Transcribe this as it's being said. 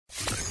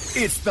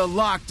It's the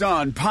Locked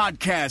On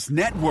Podcast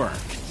Network,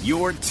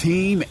 your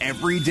team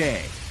every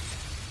day.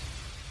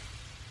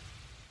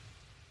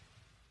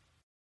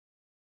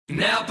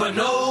 Napa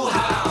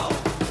know-how.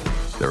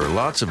 There are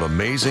lots of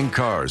amazing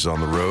cars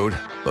on the road,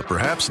 but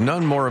perhaps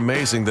none more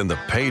amazing than the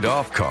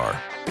paid-off car.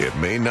 It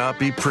may not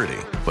be pretty,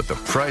 but the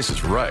price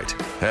is right.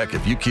 Heck,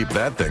 if you keep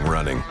that thing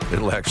running,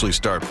 it'll actually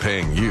start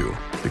paying you.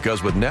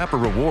 Because with Napa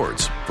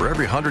Rewards, for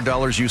every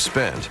 $100 you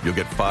spend, you'll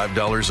get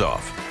 $5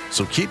 off.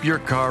 So keep your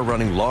car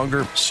running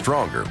longer,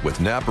 stronger with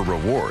Napa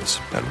Rewards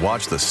and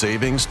watch the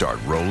savings start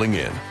rolling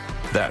in.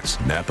 That's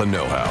Napa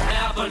know-how.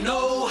 Napa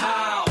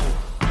know-how.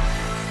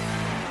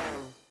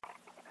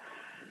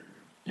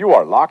 You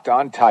are Locked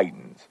On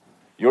Titans,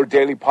 your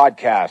daily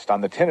podcast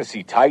on the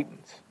Tennessee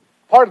Titans,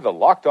 part of the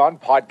Locked On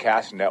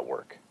Podcast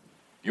Network,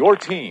 your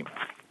team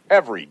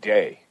every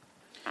day.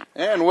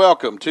 And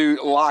welcome to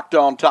Locked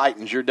On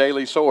Titans, your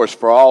daily source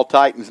for all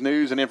Titans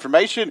news and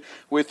information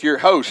with your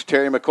host,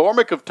 Terry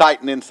McCormick of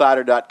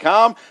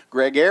TitanInsider.com,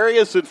 Greg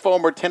Arias, and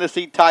former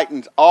Tennessee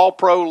Titans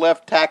All-Pro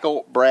left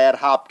tackle Brad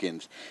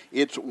Hopkins.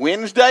 It's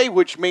Wednesday,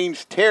 which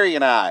means Terry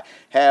and I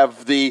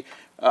have the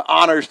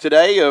honors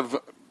today of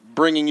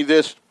bringing you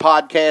this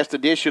podcast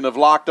edition of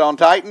Locked On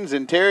Titans.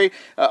 And Terry,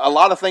 a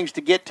lot of things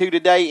to get to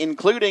today,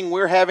 including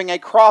we're having a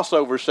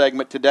crossover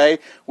segment today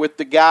with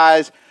the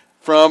guys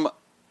from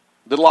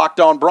the Locked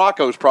On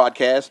Broncos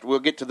podcast. We'll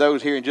get to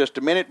those here in just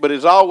a minute. But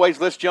as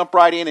always, let's jump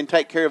right in and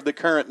take care of the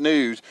current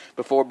news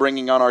before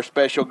bringing on our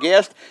special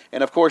guest.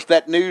 And, of course,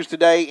 that news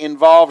today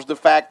involves the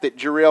fact that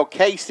Jurrell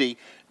Casey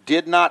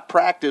did not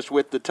practice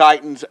with the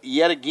Titans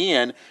yet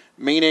again,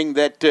 meaning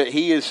that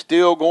he is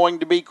still going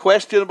to be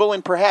questionable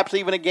and perhaps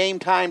even a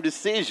game-time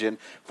decision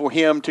for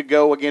him to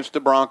go against the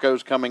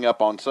Broncos coming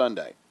up on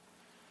Sunday.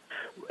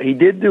 He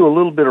did do a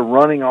little bit of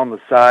running on the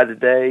side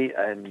today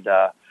and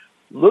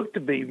looked to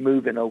be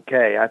moving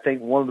okay. I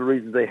think one of the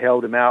reasons they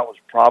held him out was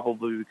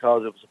probably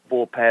because it was a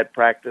full pad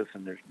practice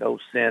and there's no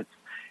sense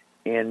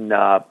in,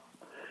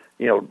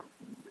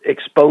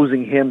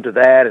 exposing him to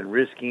that and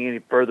risking any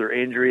further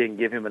injury and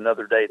give him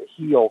another day to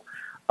heal.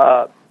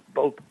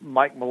 Both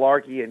Mike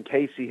Mularkey and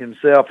Casey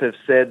himself have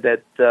said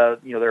that,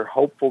 they're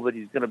hopeful that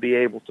he's going to be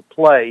able to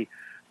play,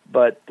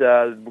 but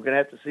we're going to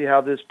have to see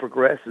how this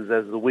progresses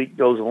as the week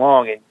goes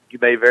along, and you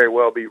may very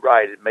well be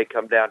right. It may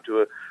come down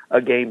to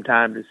a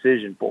game-time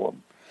decision for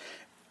him.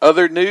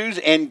 Other news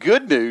and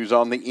good news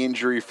on the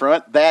injury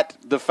front, that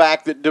the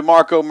fact that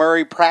DeMarco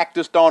Murray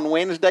practiced on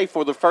Wednesday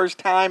for the first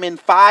time in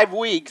 5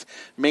 weeks,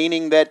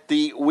 meaning that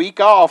the week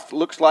off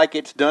looks like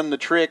it's done the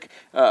trick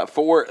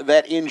for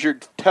that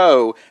injured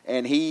toe,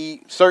 and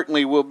he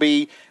certainly will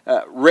be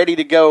ready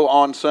to go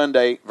on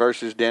Sunday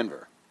versus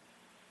Denver.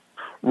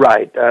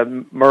 Right.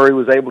 Murray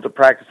was able to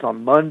practice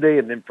on Monday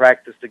and then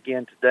practiced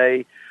again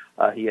today.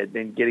 He had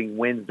been getting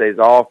Wednesdays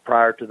off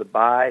prior to the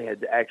bye,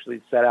 had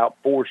actually set out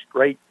 4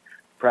 straight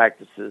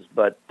practices,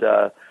 but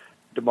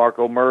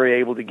DeMarco Murray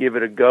able to give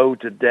it a go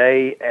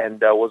today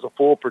and was a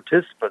full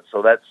participant,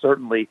 so that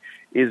certainly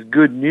is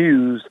good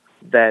news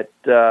that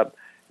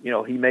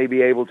he may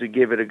be able to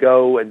give it a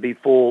go and be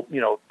full.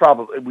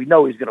 Probably we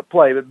know he's going to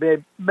play,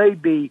 but may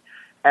be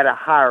at a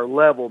higher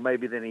level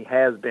maybe than he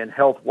has been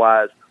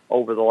health-wise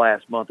over the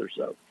last month or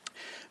so.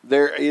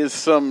 There is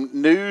some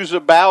news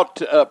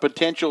about a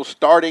potential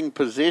starting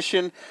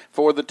position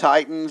for the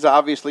Titans,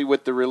 obviously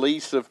with the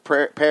release of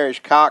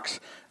Parrish Cox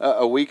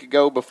a week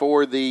ago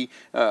before the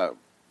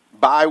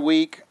bye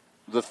week.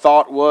 The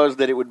thought was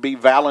that it would be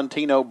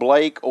Valentino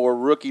Blake or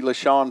rookie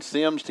LaShawn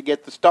Sims to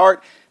get the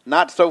start.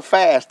 Not so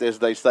fast, as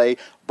they say.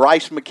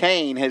 Bryce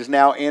McCain has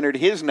now entered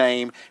his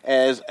name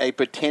as a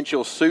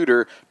potential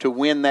suitor to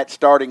win that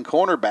starting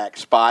cornerback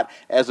spot,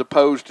 as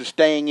opposed to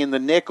staying in the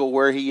nickel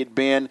where he had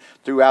been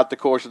throughout the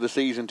course of the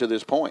season to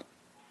this point.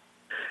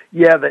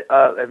 Yeah, they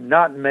have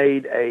not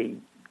made a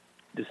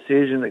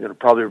decision. They're going to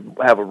probably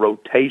have a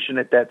rotation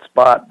at that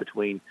spot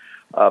between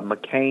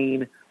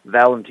McCain,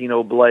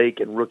 Valentino Blake,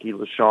 and rookie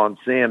LaShawn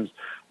Sims.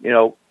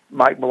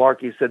 Mike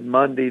Mularkey said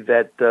Monday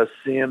that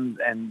Sims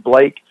and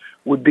Blake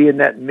would be in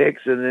that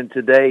mix, and then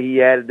today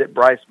he added that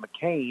Bryce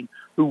McCain,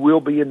 who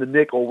will be in the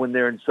nickel when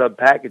they're in sub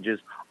packages,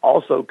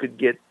 also could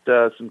get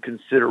some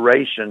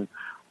consideration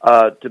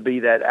to be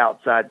that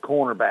outside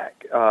cornerback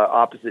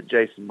opposite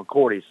Jason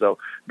McCourty. So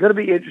going to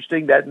be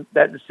interesting.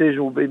 That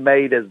decision will be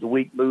made as the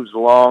week moves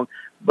along,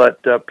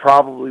 but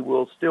probably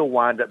will still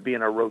wind up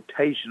being a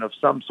rotation of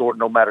some sort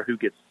no matter who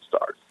gets the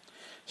start.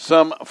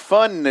 Some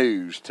fun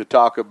news to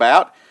talk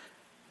about.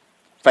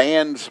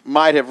 Fans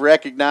might have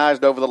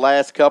recognized over the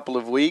last couple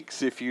of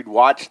weeks, if you'd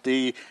watched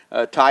the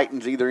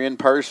Titans either in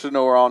person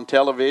or on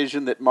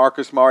television, that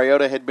Marcus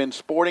Mariota had been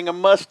sporting a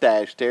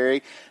mustache,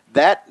 Terry.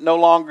 That no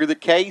longer the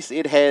case.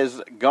 It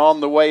has gone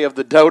the way of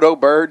the dodo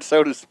bird,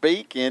 so to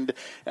speak, and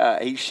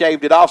he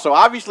shaved it off. So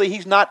obviously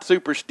he's not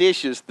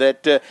superstitious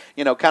that, kind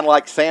of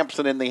like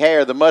Samson in the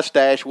hair, the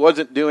mustache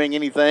wasn't doing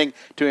anything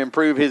to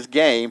improve his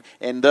game,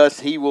 and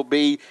thus he will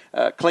be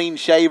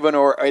clean-shaven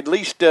or at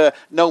least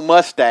no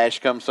mustache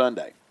come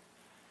Sunday.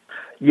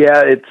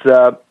 Yeah,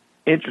 it's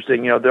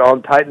interesting. They're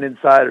on Titan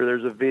Insider.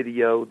 There's a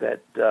video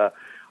that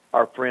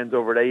our friends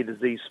over at A to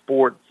Z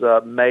Sports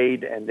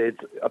made, and it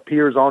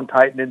appears on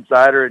Titan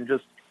Insider and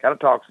just kind of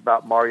talks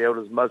about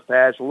Mariota's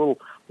mustache, a little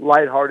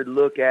lighthearted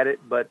look at it,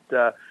 but,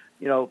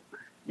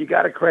 you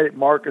got to credit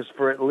Marcus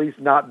for at least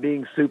not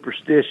being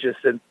superstitious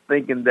and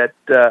thinking that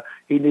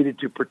he needed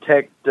to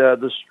protect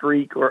the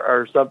streak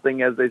or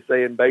something, as they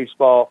say in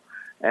baseball,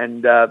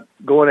 and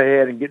going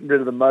ahead and getting rid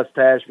of the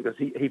mustache because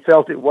he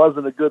felt it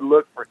wasn't a good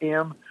look for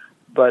him.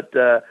 But,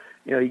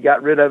 he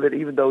got rid of it,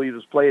 even though he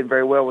was playing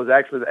very well, was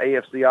actually the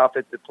AFC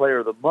Offensive Player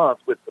of the Month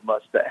with the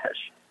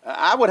mustache.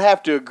 I would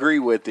have to agree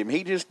with him.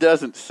 He just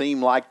doesn't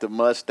seem like the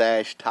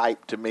mustache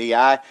type to me.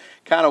 I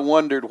kind of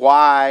wondered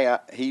why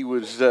he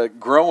was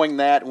growing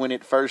that when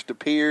it first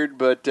appeared,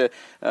 but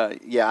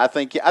I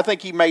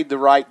think he made the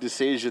right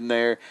decision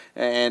there.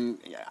 And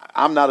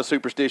I'm not a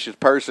superstitious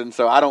person,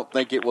 so I don't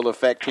think it will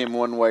affect him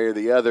one way or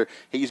the other.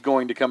 He's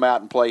going to come out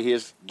and play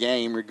his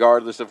game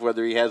regardless of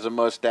whether he has a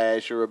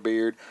mustache or a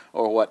beard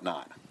or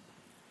whatnot.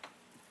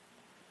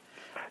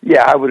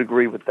 Yeah, I would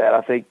agree with that. I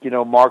think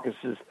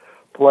Marcus's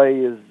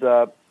play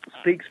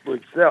speaks for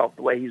itself.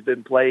 The way he's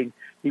been playing,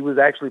 he was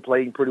actually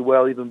playing pretty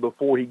well even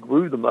before he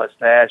grew the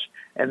mustache,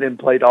 and then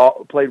played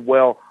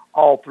well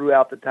all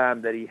throughout the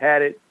time that he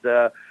had it.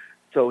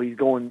 So he's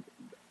going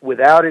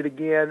without it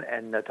again,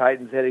 and the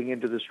Titans heading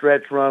into the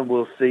stretch run.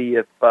 We'll see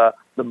if the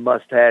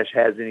mustache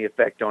has any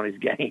effect on his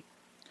game.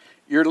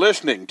 You're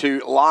listening to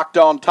Locked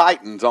On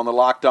Titans on the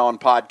Locked On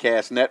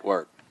Podcast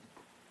Network.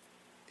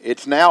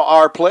 It's now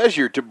our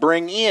pleasure to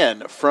bring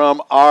in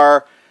from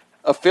our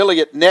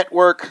affiliate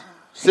network,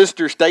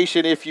 sister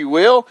station, if you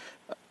will,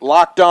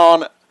 Locked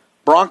On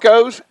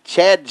Broncos,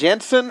 Chad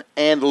Jensen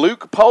and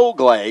Luke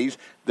Polglaze,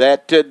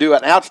 that do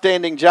an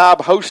outstanding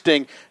job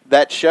hosting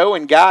that show.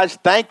 And guys,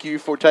 thank you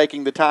for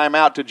taking the time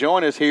out to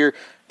join us here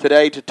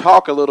today to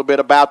talk a little bit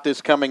about this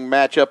coming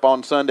matchup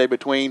on Sunday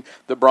between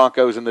the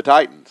Broncos and the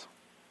Titans.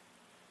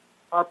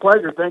 Our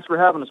pleasure. Thanks for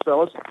having us,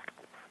 fellas.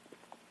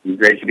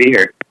 Great to be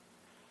here.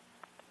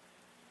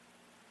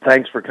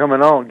 Thanks for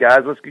coming on, guys.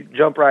 Let's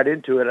jump right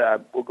into it.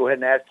 We'll go ahead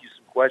and ask you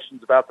some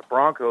questions about the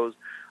Broncos.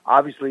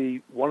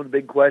 Obviously, one of the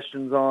big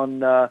questions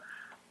on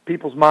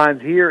people's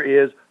minds here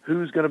is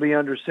who's going to be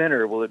under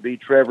center. Will it be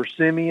Trevor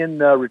Siemian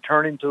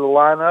returning to the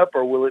lineup,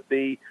 or will it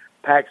be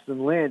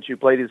Paxton Lynch, who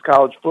played his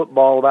college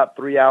football about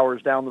 3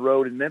 hours down the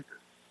road in Memphis?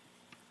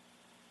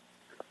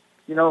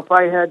 If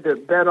I had to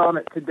bet on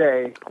it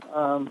today,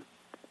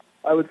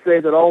 I would say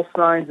that all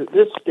signs at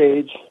this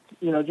stage,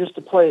 just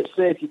to play it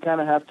safe, you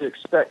kind of have to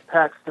expect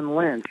Paxton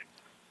Lynch.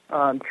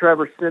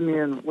 Trevor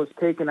Siemian was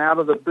taken out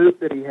of the boot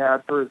that he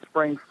had for his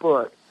sprained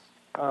foot.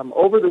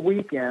 Over the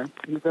weekend,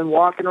 he's been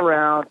walking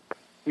around.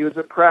 He was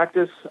at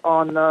practice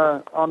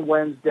on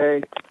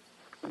Wednesday.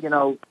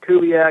 Gary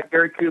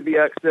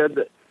Kubiak said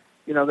that,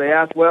 they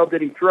asked, well,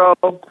 did he throw?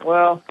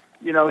 Well,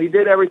 he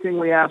did everything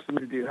we asked him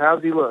to do.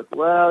 How's he look?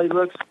 Well, he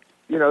looks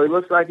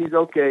like he's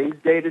okay. He's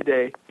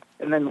day-to-day.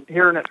 And then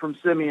hearing it from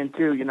Siemian,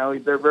 too,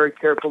 they're very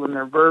careful in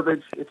their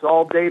verbiage. It's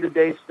all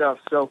day-to-day stuff.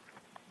 So,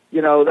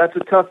 that's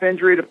a tough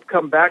injury to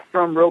come back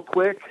from real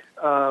quick.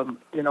 If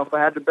I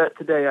had to bet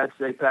today, I'd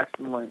say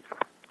Paxton Lynch.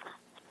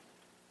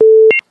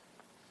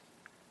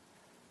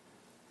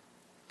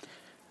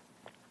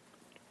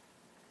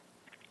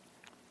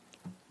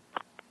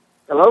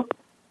 Hello?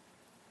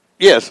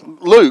 Yes,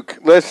 Luke,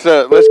 let's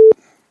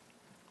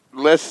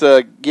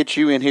get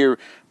you in here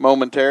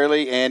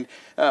momentarily. And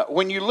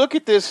when you look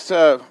at this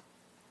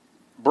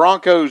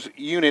Broncos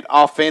unit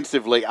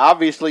offensively,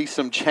 obviously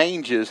some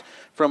changes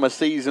from a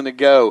season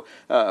ago.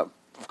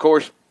 Of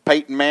course,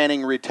 Peyton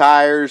Manning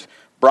retires.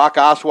 Brock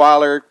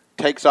Osweiler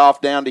takes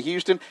off down to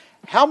Houston.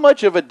 How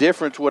much of a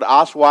difference would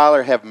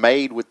Osweiler have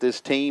made with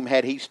this team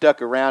had he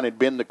stuck around and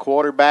been the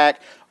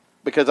quarterback?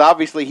 Because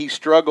obviously he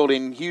struggled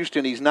in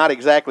Houston. He's not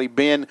exactly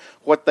been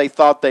what they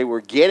thought they were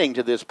getting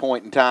to this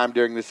point in time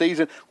during the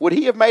season. Would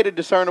he have made a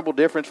discernible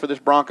difference for this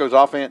Broncos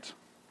offense?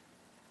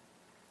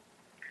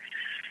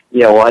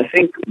 Yeah, well, I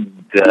think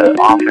the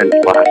offense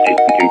last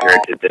season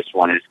compared to this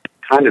one is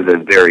kind of a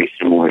very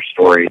similar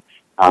story.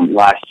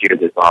 Last year,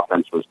 this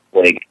offense was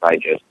plagued by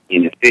just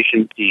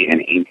inefficiency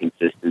and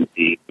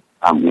inconsistency.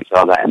 We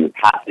saw that in the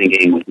passing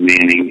game with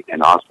Manning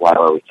and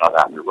Osweiler. We saw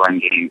that in the run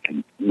game,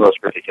 and most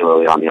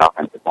particularly on the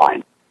offensive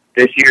line.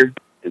 This year,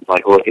 it's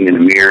like looking in a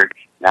mirror.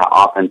 That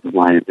offensive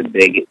line is the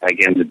big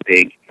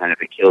kind of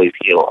Achilles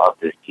heel of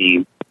this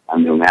team.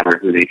 No matter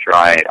who they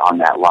try on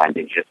that line,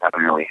 they just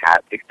haven't really had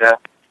success.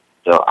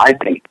 So I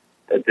think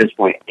at this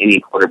point, any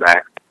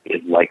quarterback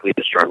is likely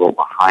to struggle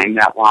behind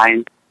that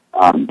line.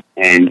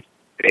 And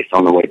based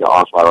on the way the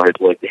Osweiler has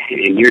looked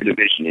in your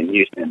division in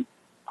Houston,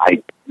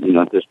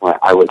 at this point,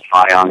 I was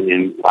high on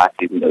him last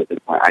season, but at this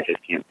point, I just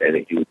can't say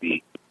that he would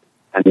be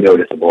a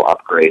noticeable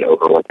upgrade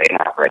over what they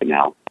have right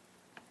now.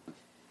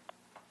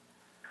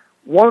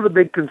 One of the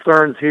big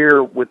concerns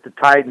here with the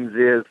Titans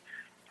is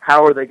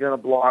how are they going to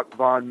block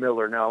Von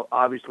Miller? Now,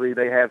 obviously,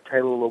 they have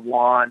Taylor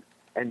Lewan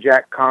and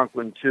Jack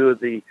Conklin, two of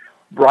the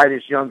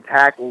brightest young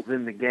tackles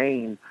in the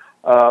game.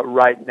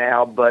 right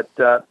now, but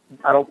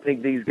I don't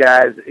think these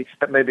guys,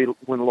 except maybe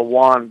when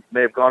Lawan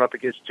may have gone up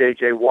against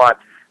J.J. Watt,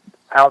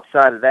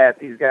 outside of that,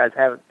 these guys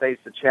haven't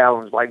faced a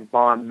challenge like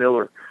Von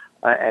Miller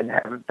and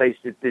haven't faced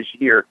it this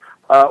year.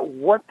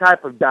 What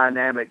type of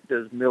dynamic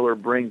does Miller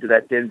bring to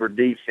that Denver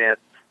defense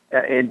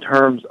in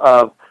terms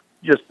of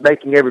just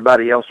making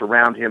everybody else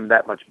around him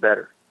that much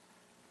better?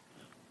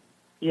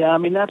 Yeah, I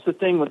mean, that's the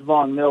thing with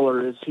Von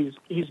Miller is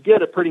he's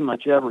good at pretty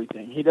much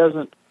everything. He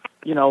doesn't,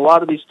 a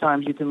lot of these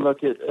times you can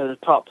look at a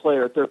top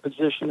player at their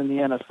position in the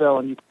NFL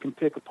and you can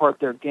pick apart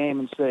their game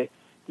and say,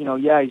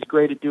 yeah, he's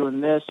great at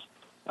doing this.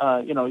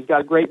 He's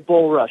got a great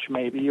bull rush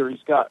maybe, or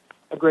he's got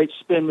a great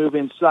spin move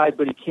inside,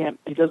 but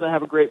he doesn't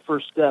have a great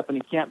first step and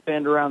he can't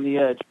bend around the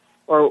edge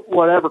or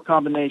whatever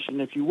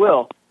combination, if you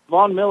will.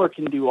 Von Miller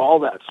can do all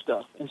that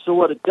stuff. And so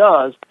what it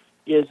does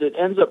is it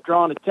ends up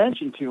drawing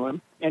attention to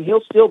him, and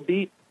he'll still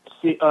beat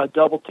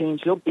double teams,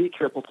 he'll beat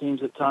triple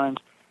teams at times.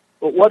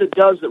 But what it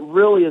does that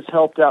really has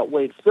helped out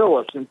Wade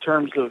Phillips in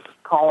terms of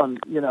calling,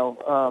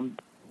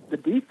 the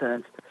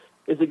defense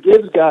is it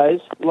gives guys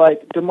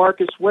like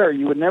DeMarcus Ware.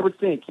 You would never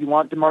think you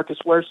want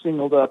DeMarcus Ware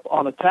singled up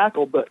on a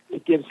tackle, but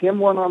it gives him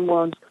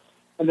one-on-ones.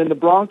 And then the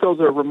Broncos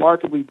are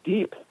remarkably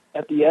deep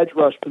at the edge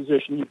rush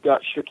position. You've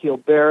got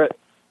Shaquille Barrett.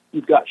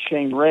 You've got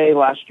Shane Ray,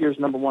 last year's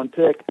number 1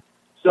 pick.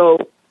 So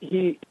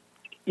he's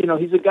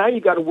a guy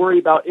you got to worry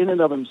about in and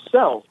of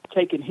himself.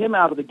 Taking him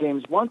out of the game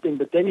is one thing,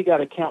 but then you got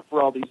to account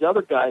for all these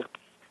other guys.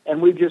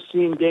 And we've just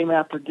seen game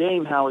after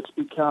game how it's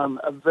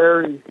become a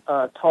very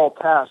tall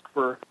task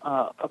for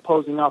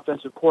opposing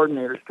offensive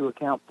coordinators to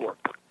account for.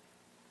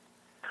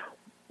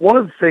 One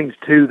of the things,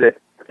 too, that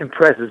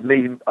impresses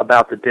me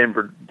about the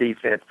Denver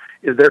defense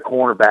is their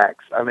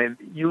cornerbacks. I mean,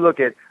 you look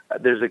at,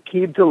 there's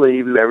Aqib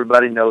Talib, who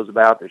everybody knows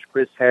about. There's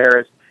Chris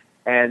Harris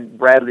and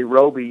Bradley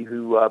Roby,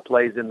 who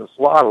plays in the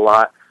slot a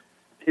lot.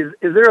 Is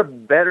there a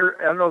better,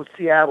 I don't know if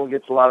Seattle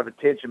gets a lot of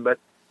attention, but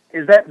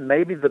is that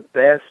maybe the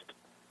best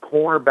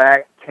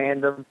cornerback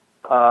tandem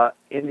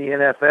in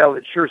the NFL?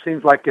 It sure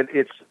seems like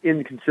it's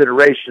in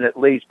consideration, at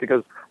least,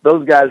 because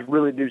those guys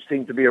really do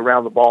seem to be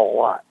around the ball a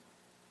lot.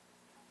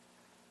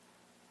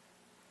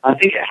 I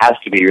think it has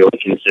to be really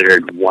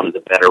considered one of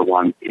the better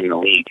ones in the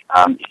league.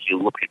 If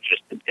you look at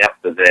just the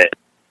depth of it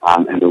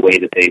and the way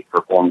that they've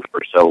performed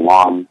for so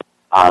long,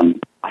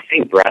 I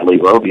think Bradley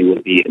Roby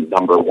would be a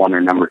number 1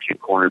 or number 2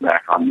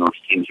 cornerback on most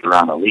teams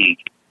around the league.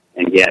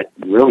 And yet,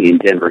 really in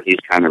Denver, he's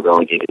kind of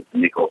relegated to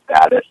nickel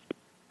status.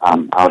 I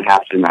would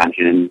have to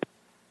imagine,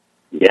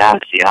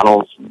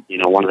 Seattle's,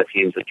 one of the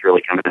teams that's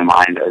really coming to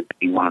mind as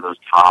being one of those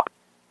top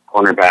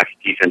cornerback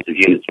defensive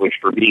units, which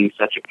for being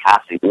such a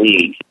passing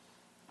league,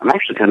 I'm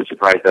actually kind of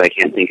surprised that I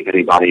can't think of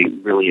anybody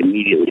really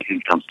immediately who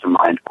jumps to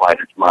mind quite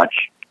as much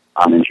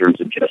in terms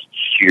of just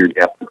sheer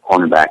depth of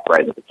cornerback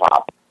right at the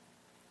top.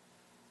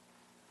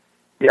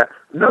 Yeah,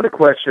 another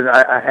question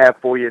I have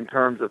for you in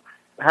terms of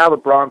how the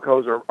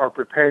Broncos are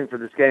preparing for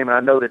this game, and I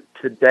know that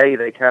today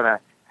they kind of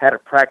had a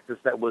practice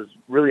that was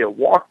really a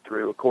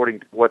walkthrough,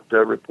 according to what the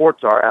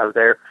reports are out of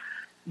there.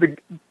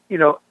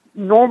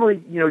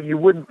 Normally, you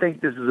wouldn't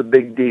think this is a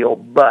big deal,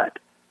 but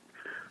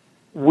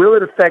will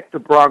it affect the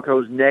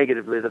Broncos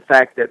negatively, the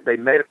fact that they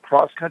made a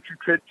cross-country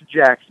trip to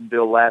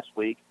Jacksonville last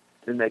week,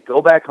 then they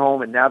go back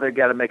home, and now they've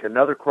got to make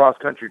another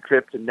cross-country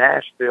trip to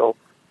Nashville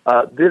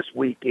this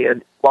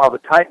weekend while the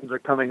Titans are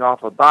coming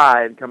off a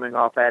bye and coming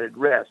off added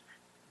rest?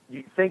 Do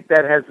you think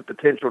that has the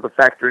potential to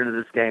factor into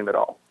this game at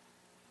all?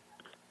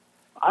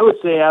 I would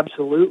say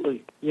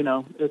absolutely.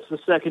 It's the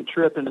second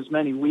trip in as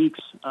many weeks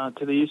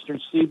to the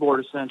Eastern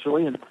Seaboard,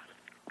 essentially. And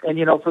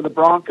for the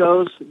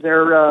Broncos,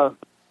 they're,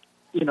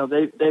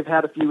 they've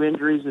had a few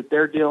injuries that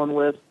they're dealing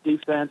with,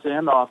 defense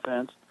and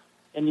offense.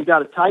 And you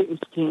got a Titans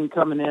team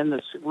coming in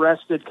that's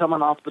rested,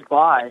 coming off the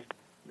bye,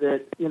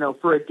 that,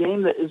 for a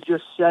game that is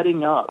just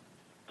setting up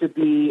to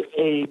be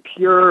a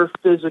pure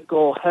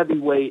physical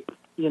heavyweight,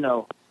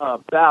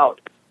 bout,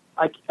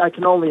 I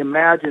can only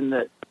imagine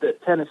that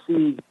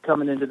Tennessee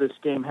coming into this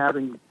game,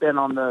 having been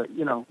on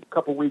the,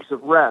 couple weeks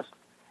of rest,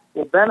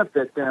 will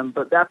benefit them.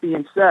 But that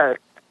being said,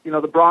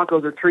 the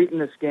Broncos are treating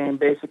this game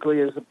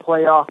basically as a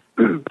playoff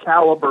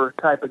caliber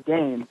type of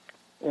game.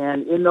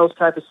 And in those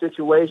type of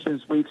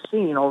situations, we've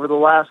seen over the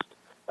last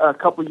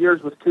couple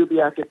years with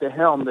Kubiak at the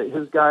helm that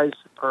his guys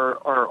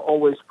are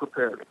always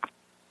prepared.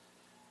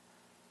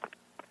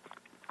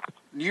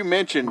 You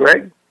mentioned,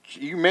 Greg?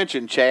 You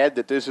mentioned, Chad,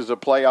 that this is a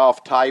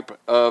playoff type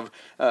of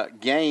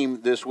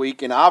game this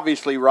week. And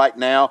obviously right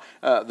now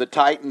the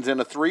Titans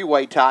in a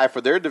 3-way tie for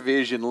their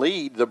division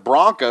lead. The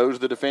Broncos,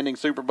 the defending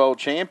Super Bowl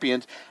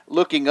champions,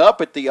 looking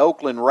up at the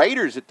Oakland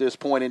Raiders at this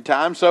point in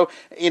time. So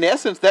in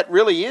essence, that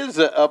really is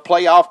a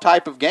playoff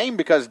type of game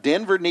because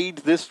Denver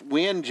needs this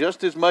win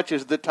just as much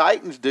as the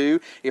Titans do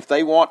if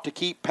they want to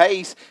keep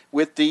pace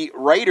with the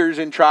Raiders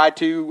and try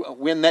to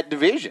win that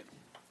division.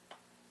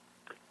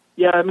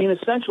 Yeah, I mean,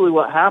 essentially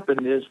what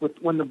happened is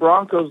when the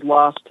Broncos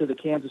lost to the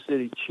Kansas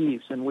City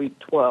Chiefs in Week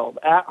 12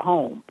 at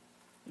home,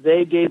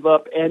 they gave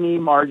up any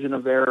margin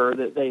of error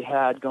that they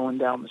had going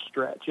down the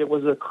stretch. It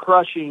was a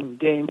crushing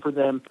game for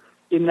them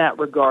in that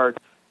regard.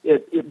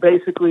 it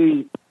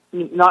basically,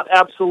 not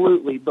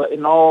absolutely, but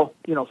in all,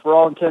 for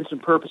all intents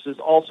and purposes,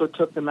 also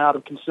took them out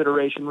of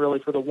consideration really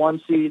for the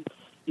 1 seed.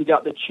 You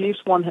got the Chiefs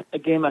a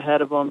game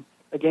ahead of them,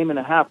 a game and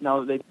a half now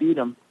that they beat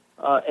them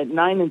at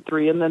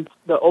 9-3, and then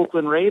the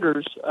Oakland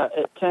Raiders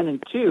at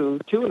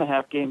 10-2,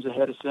 2.5 games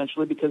ahead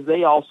essentially, because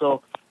they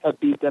also have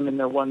beat them in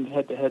their one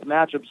head-to-head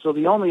matchup. So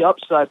the only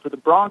upside for the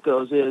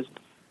Broncos is,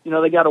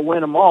 they got to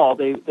win them all.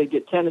 They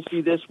get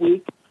Tennessee this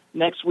week.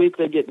 Next week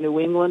they get New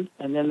England,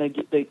 and then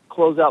they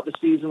close out the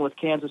season with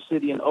Kansas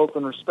City and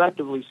Oakland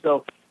respectively.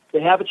 So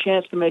they have a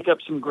chance to make up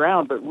some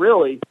ground, but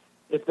really,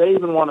 if they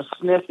even want to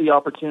sniff the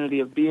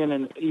opportunity of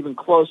being even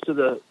close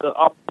to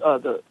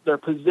their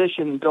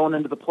position going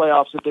into the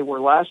playoffs that they were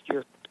last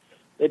year,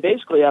 they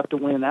basically have to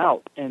win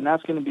out, and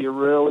that's going to be a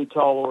really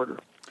tall order.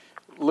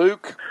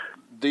 Luke,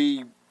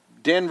 the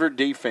Denver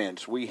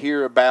defense we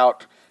hear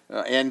about,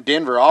 and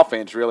Denver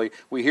offense really,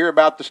 we hear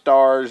about the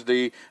stars,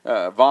 the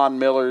Von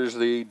Millers,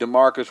 the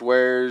DeMarcus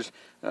Wares,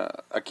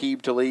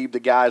 Aqib Talib, the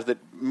guys that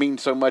mean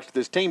so much to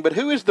this team. But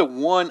who is the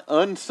one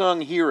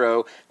unsung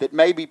hero that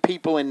maybe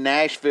people in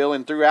Nashville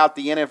and throughout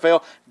the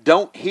NFL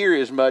don't hear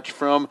as much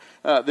from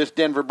this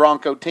Denver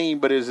Bronco team,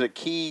 but is a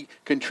key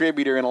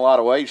contributor in a lot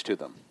of ways to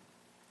them?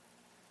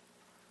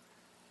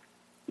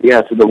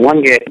 Yeah, so the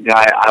one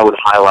guy I would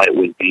highlight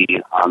would be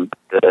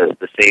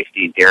the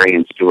safety,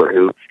 Darian Stewart,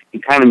 who he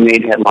kind of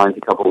made headlines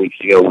a couple of weeks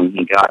ago when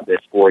he got this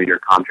 4-year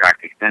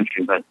contract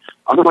extension, but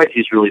otherwise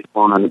he's really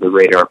flown under the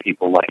radar.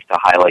 People like to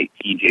highlight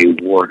T.J.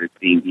 Ward as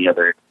being the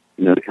other,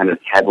 kind of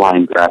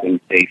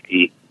headline-grabbing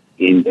safety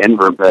in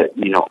Denver, but,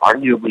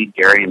 arguably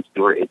Darian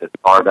Stewart is a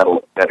far better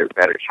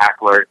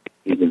tackler.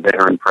 He's a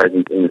veteran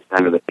presence in the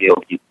center of the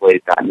field. He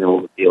plays that middle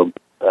of the field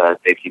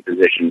safety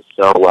position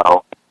so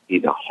well.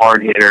 He's a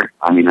hard hitter.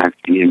 I've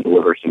seen him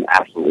deliver some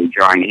absolutely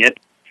jarring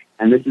hits.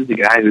 And this is a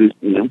guy who's,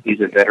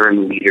 he's a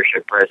veteran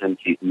leadership presence.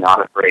 He's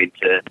not afraid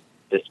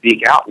to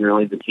speak out. And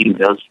really, the team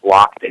does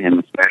flock to him,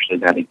 especially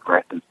that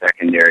aggressive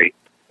secondary.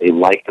 They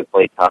like to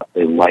play tough.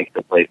 They like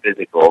to play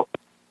physical.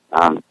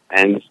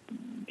 And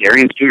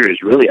Darian Stewart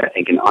is really, I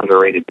think, an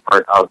underrated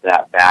part of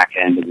that back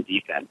end of the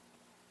defense.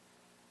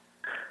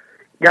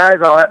 Guys,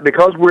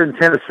 because we're in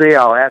Tennessee,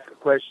 I'll ask a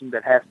question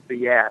that has to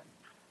be asked.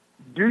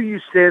 Do you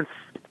sense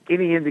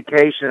any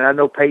indication, and I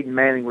know Peyton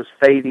Manning was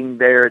fading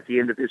there at the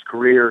end of his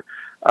career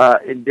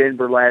in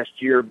Denver last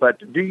year,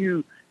 but do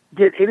you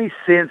get any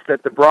sense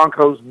that the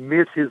Broncos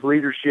miss his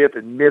leadership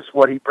and miss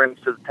what he brings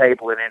to the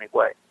table in any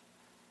way?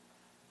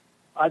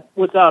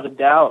 Without a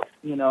doubt,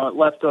 it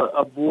left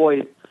a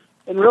void.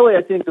 And really,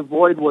 I think the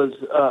void was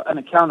an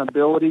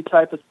accountability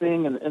type of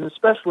thing, and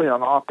especially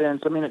on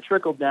offense. It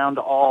trickled down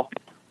to all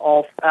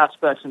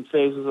aspects and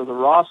phases of the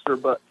roster,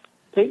 but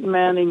Peyton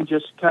Manning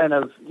just kind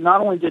of,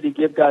 not only did he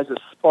give guys a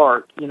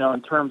spark,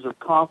 in terms of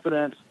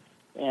confidence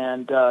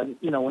and,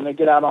 when they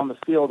get out on the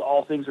field,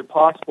 all things are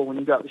possible when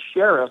you got the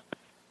sheriff,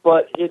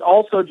 but it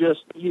also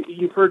just,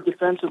 you've heard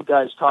defensive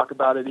guys talk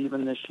about it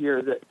even this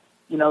year, that,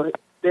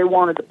 they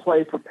wanted to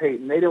play for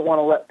Peyton. They didn't want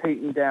to let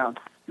Peyton down.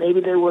 Maybe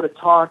they would have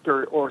talked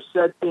or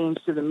said things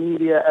to the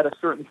media at a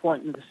certain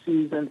point in the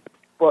season,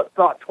 but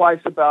thought twice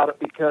about it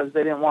because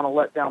they didn't want to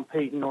let down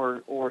Peyton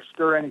or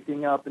stir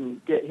anything up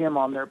and get him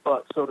on their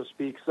butt, so to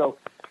speak. So,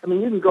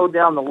 you can go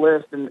down the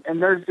list,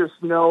 and there's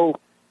just no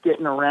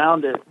getting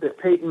around it,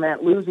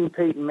 that losing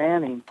Peyton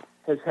Manning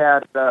has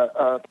had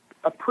a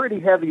pretty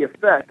heavy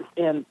effect.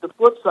 And the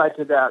flip side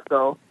to that,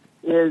 though,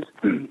 is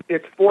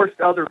it's forced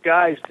other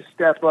guys to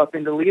step up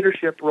into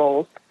leadership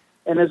roles.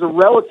 And as a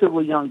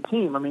relatively young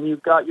team,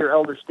 you've got your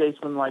elder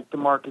statesmen like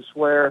DeMarcus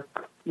Ware,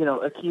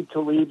 Aqib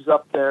Talib's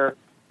up there,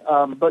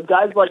 but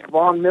guys like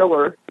Von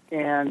Miller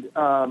and,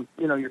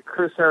 your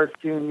Chris Harris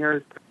Jr.,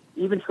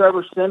 even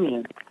Trevor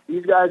Siemian,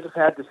 these guys have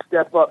had to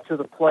step up to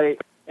the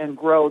plate and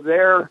grow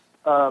their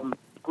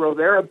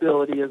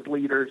ability as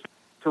leaders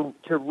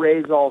to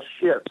raise all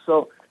ships.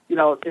 So,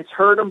 it's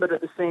hurt them, but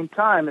at the same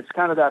time, it's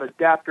kind of that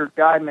adapter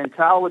guy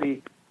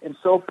mentality. And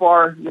so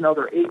far,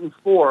 they're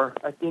 8-4.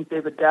 I think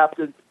they've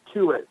adapted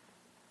to it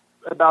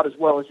about as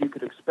well as you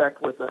could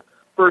expect with a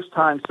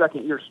first-time,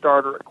 second-year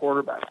starter at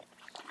quarterback.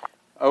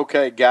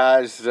 Okay,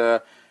 guys,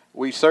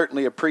 we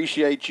certainly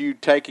appreciate you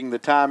taking the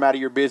time out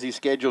of your busy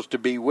schedules to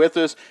be with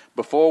us.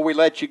 Before we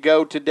let you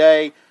go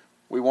today,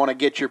 we want to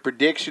get your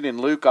prediction. And,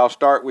 Luke, I'll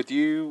start with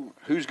you.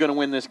 Who's going to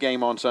win this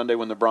game on Sunday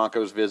when the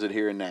Broncos visit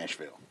here in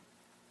Nashville?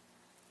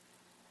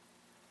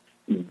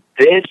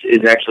 This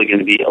is actually going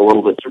to be a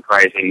little bit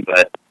surprising,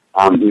 but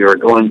we were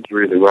going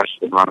through the rest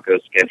of the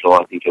Broncos schedule.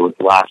 I think it was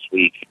last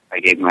week. I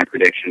gave my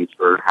predictions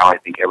for how I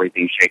think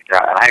everything shakes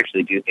out, and I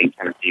actually do think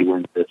Tennessee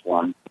wins this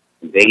one.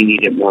 They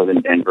need it more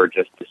than Denver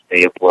just to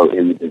stay afloat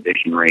in the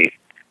division race.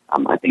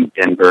 I think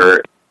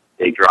Denver,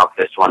 they drop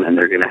this one, and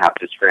they're going to have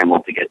to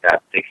scramble to get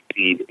that 6th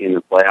seed in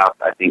the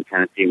playoffs. I think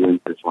Tennessee wins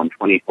this one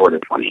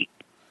 24-20.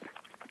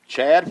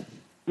 Chad?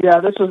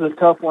 Yeah, this was a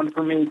tough one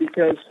for me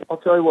because I'll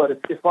tell you what,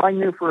 if I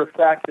knew for a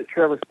fact that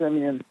Trevor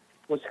Siemian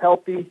was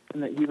healthy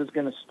and that he was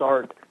going to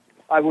start,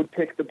 I would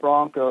pick the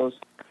Broncos.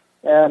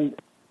 And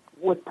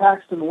with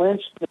Paxton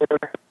Lynch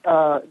there,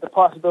 the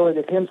possibility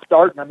of him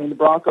starting. I mean, the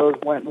Broncos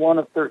went 1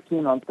 of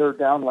 13 on third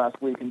down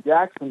last week in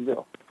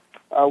Jacksonville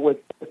with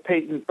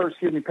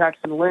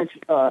Paxton Lynch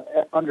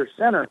under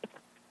center.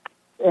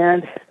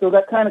 And so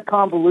that kind of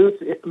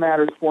convolutes it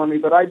matters for me.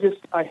 But I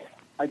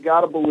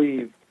got to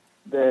believe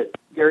that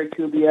Gary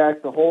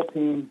Kubiak, the whole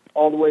team,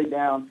 all the way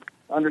down,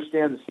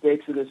 understand the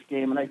stakes of this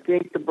game. And I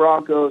think the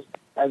Broncos,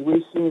 as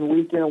we've seen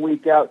week in and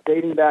week out,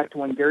 dating back to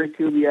when Gary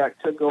Kubiak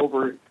took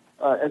over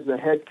as the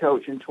head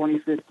coach in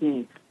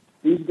 2015,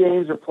 these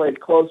games are played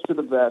close to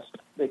the vest.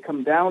 They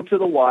come down to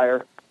the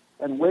wire,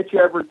 and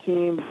whichever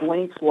team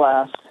blinks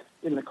last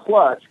in the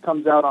clutch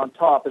comes out on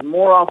top. And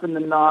more often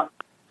than not,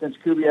 since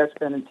Kubiak's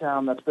been in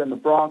town, that's been the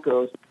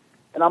Broncos.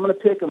 And I'm going to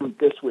pick them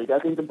this week. I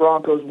think the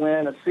Broncos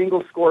win a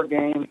single-score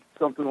game,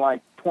 something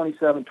like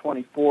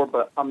 27-24,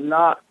 but I'm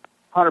not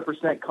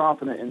 100%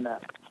 confident in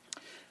that.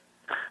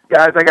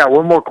 Guys, I got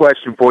one more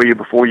question for you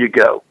before you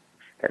go.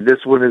 And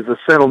this one is a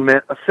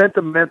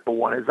sentimental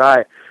one. As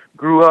I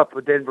grew up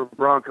a Denver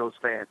Broncos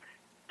fan,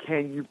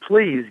 can you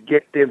please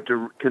get them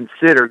to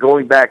consider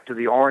going back to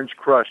the Orange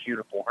Crush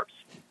uniforms?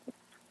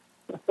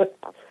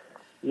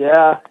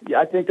 Yeah,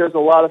 I think there's a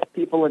lot of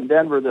people in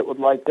Denver that would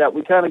like that.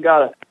 We kind of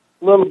got a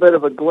little bit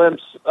of a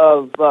glimpse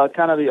of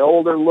kind of the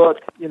older look,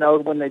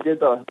 when they did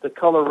the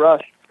Color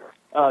Rush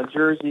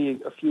jersey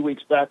a few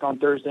weeks back on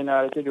Thursday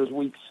night. I think it was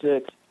week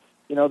 6.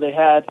 They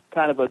had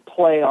kind of a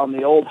play on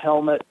the old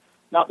helmet,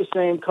 not the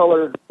same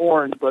color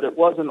orange, but it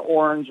wasn't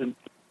orange. And,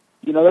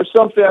 there's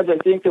some fans, I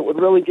think, that would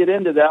really get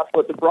into that.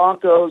 But the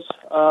Broncos,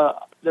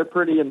 they're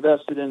pretty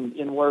invested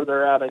in where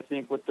they're at, I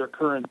think, with their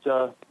current,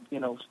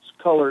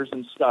 colors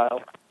and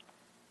style.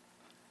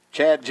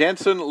 Chad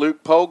Jensen,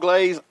 Luke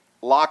Poglaze,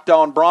 Locked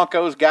On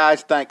Broncos.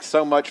 Guys, thanks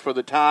so much for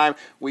the time.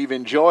 We've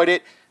enjoyed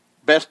it.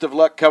 Best of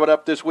luck coming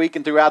up this week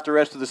and throughout the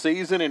rest of the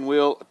season, and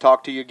we'll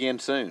talk to you again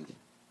soon.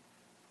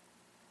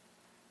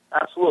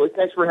 Absolutely.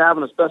 Thanks for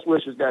having us. Best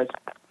wishes, guys.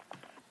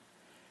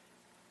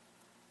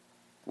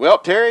 Well,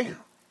 Terry,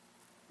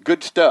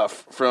 good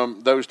stuff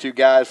from those two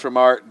guys from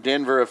our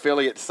Denver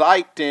affiliate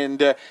site.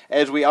 And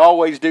as we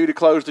always do to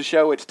close the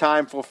show, it's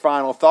time for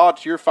final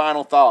thoughts. Your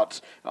final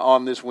thoughts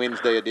on this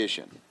Wednesday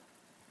edition.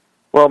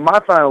 Well, my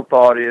final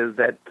thought is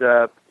that,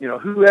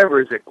 whoever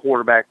is at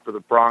quarterback for the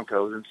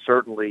Broncos, and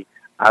certainly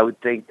I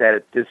would think that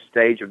at this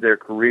stage of their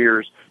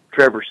careers,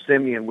 Trevor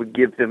Siemian would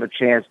give them a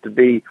chance to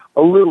be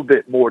a little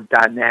bit more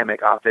dynamic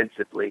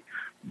offensively.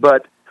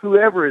 But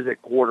whoever is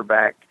at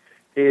quarterback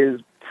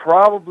is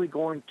probably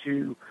going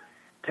to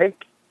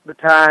take the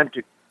time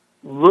to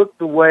look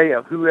the way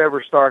of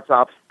whoever starts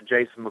opposite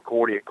Jason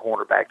McCourty at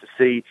cornerback to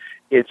see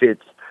if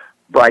it's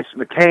Bryce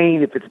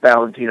McCain, if it's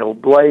Valentino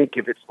Blake,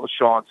 if it's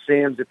LaShawn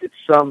Sims, if it's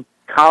some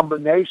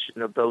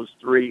combination of those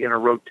three in a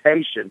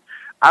rotation.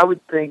 I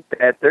would think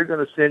that they're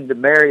going to send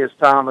Demaryius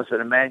Thomas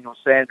and Emmanuel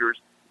Sanders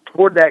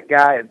toward that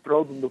guy and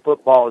throw them the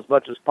football as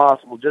much as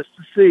possible just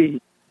to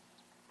see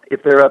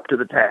if they're up to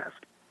the task.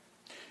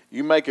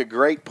 You make a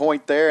great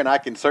point there, and I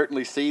can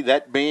certainly see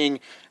that being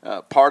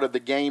part of the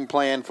game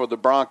plan for the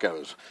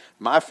Broncos.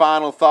 My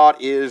final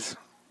thought is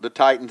the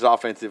Titans'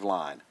 offensive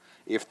line.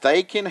 If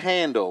they can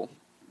handle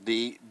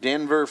the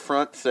Denver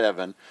front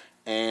seven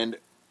and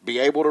be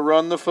able to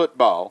run the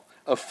football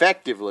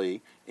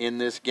effectively in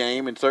this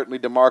game, and certainly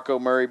DeMarco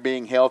Murray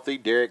being healthy,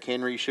 Derrick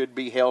Henry should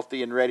be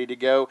healthy and ready to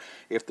go.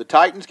 If the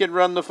Titans can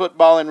run the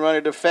football and run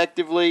it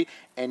effectively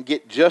and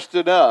get just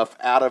enough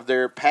out of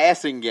their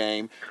passing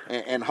game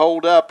and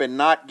hold up and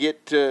not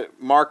get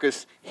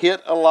Marcus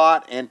hit a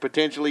lot and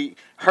potentially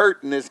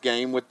hurt in this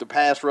game with the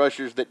pass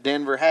rushers that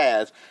Denver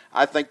has,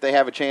 I think they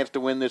have a chance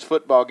to win this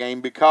football game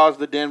because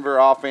the Denver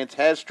offense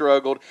has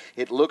struggled.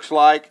 It looks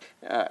like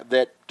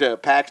that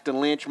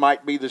Paxton Lynch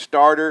might be the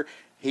starter.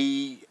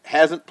 He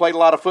hasn't played a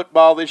lot of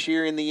football this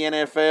year in the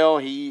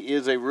NFL. He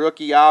is a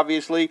rookie,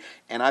 obviously,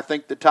 and I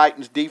think the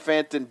Titans'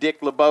 defense and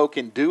Dick LeBeau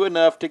can do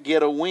enough to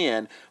get a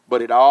win, but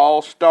it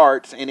all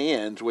starts and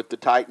ends with the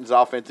Titans'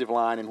 offensive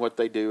line and what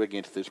they do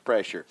against this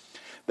pressure.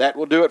 That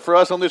will do it for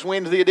us on this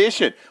Wednesday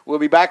edition. We'll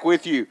be back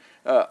with you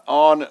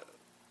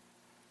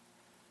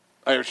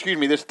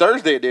this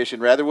Thursday edition,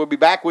 rather. We'll be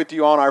back with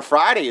you on our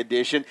Friday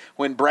edition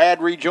when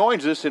Brad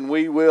rejoins us, and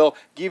we will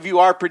give you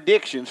our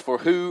predictions for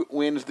who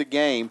wins the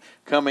game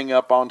coming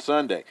up on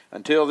Sunday.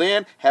 Until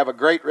then, have a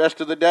great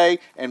rest of the day,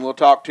 and we'll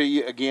talk to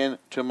you again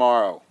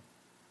tomorrow.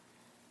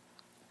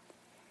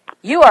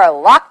 You are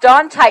Locked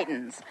On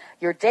Titans,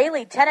 your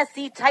daily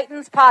Tennessee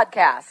Titans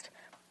podcast.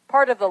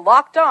 Part of the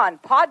Locked On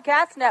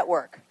Podcast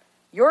Network,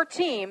 your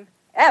team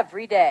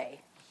every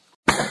day.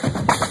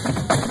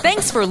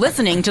 Thanks for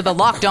listening to the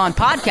Locked On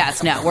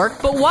Podcast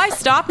Network, but why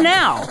stop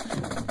now?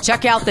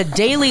 Check out the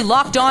daily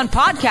Locked On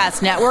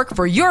Podcast Network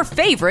for your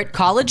favorite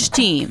college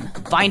team.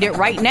 Find it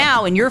right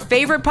now in your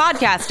favorite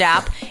podcast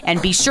app, and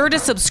be sure to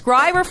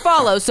subscribe or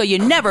follow so you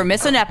never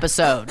miss an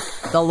episode.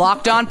 The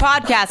Locked On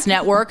Podcast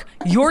Network,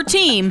 your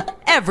team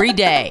every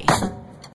day.